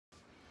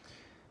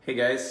Hey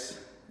guys,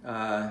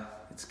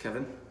 it's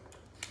Kevin.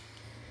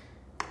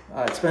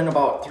 It's been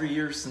about 3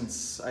 years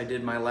since I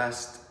did my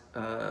last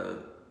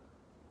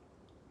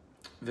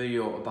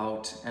video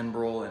about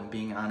Enbrel and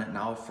being on it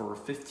now for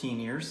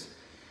 15 years.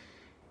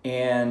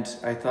 And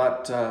I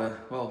thought,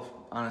 well,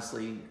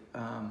 honestly,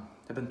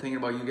 I've been thinking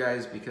about you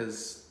guys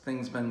because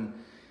things been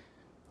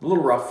a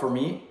little rough for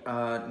me.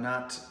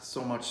 Not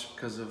so much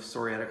because of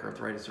psoriatic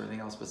arthritis or anything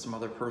else, but some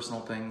other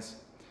personal things.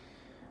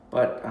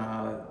 But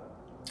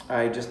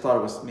I just thought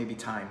it was maybe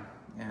time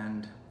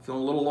and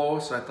feeling a little low,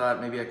 so I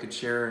thought maybe I could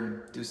share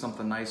and do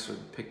something nice or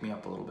pick me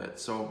up a little bit.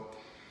 So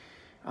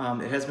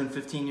it has been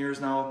 15 years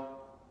now,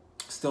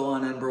 still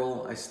on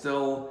Enbrel. I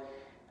still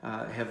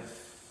have,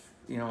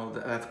 you know,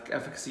 the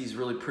efficacy is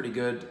really pretty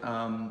good.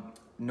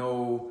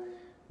 No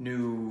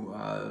new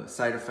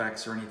side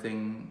effects or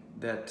anything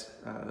that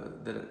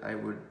that I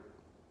would,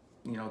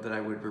 that I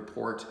would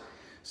report.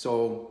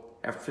 So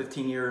after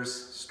 15 years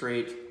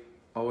straight,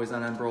 always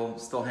on Enbrel,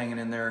 still hanging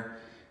in there.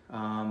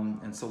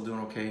 And still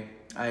doing okay.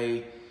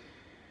 I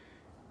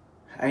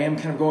am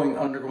kind of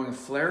undergoing a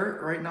flare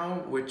right now,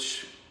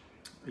 which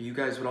you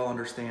guys would all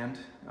understand.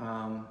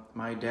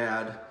 My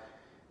dad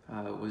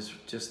was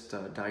just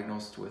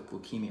diagnosed with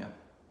leukemia,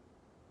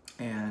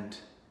 and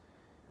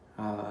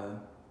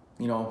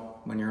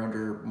when you're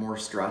under more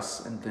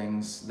stress and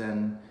things,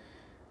 then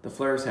the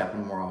flares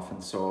happen more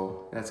often.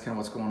 So that's kind of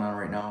what's going on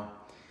right now.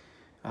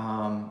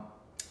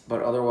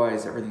 But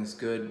otherwise, everything's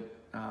good.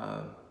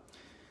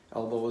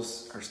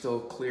 Elbows are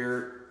still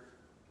clear.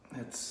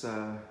 It's, I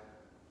don't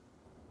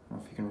know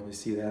if you can really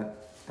see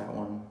that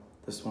one.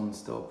 This one's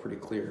still pretty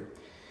clear.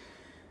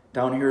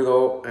 Down here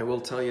though, I will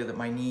tell you that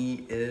my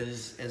knee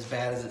is as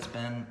bad as it's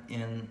been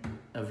in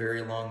a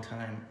very long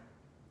time.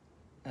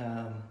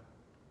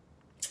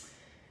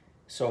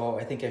 So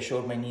I think I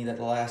showed my knee that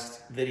the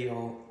last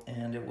video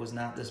and it was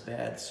not this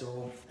bad.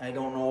 So I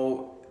don't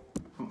know,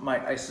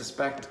 I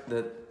suspect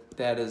that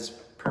that is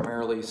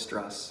primarily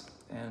stress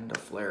and a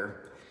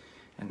flare,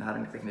 and not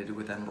anything to do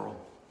with Enbrel.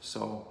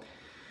 So,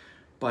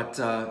 but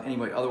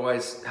anyway,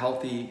 otherwise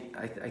healthy.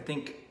 I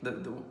think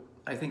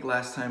I think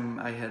last time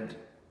I had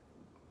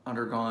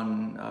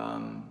undergone,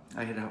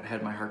 I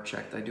had my heart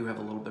checked. I do have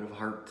a little bit of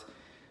heart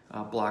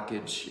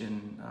blockage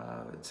in.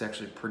 It's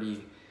actually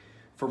pretty,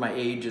 for my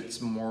age, it's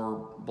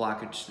more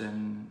blockage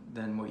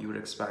than what you would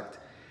expect.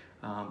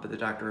 But the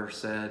doctor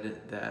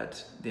said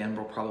that the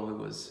Enbrel probably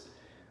was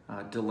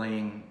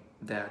delaying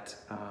that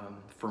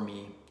for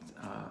me.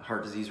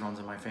 Heart disease runs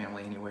in my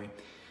family anyway,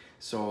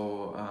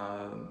 so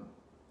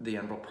the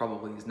Enbrel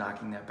probably is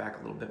knocking that back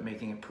a little bit,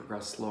 making it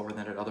progress slower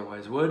than it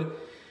otherwise would.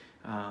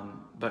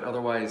 But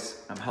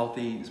otherwise, I'm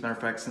healthy. As a matter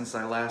of fact, since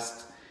I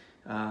last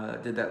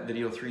did that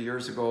video 3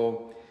 years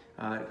ago,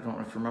 I don't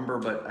know if you remember,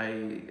 but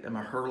I am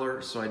a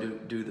hurler, so I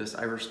do this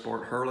Irish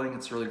sport hurling.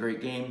 It's a really great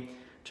game.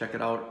 Check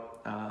it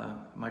out.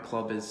 My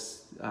club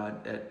is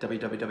at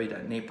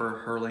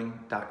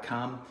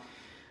www.naperhurling.com.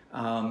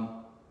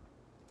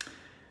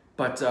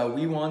 But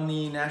we won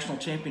the national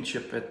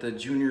championship at the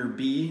junior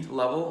B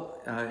level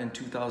in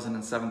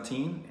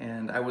 2017,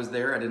 and I was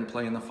there. I didn't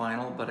play in the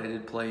final, but I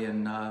did play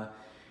in the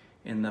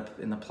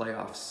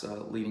playoffs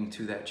leading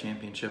to that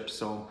championship.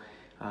 So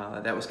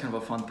that was kind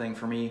of a fun thing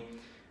for me.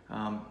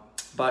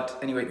 But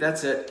anyway,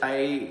 that's it.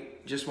 I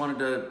just wanted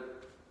to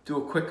do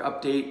a quick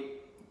update.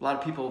 A lot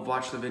of people have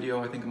watched the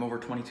video. I think I'm over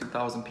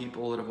 22,000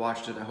 people that have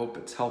watched it. I hope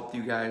it's helped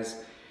you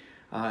guys.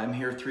 I'm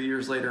here 3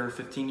 years later,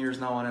 15 years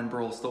now on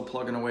Enbrel, still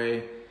plugging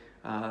away.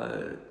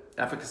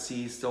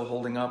 Efficacy still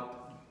holding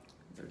up,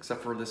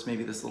 except for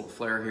maybe this little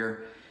flare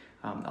here.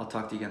 I'll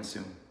talk to you again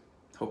soon.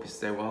 Hope you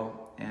stay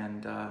well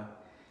and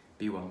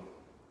be well.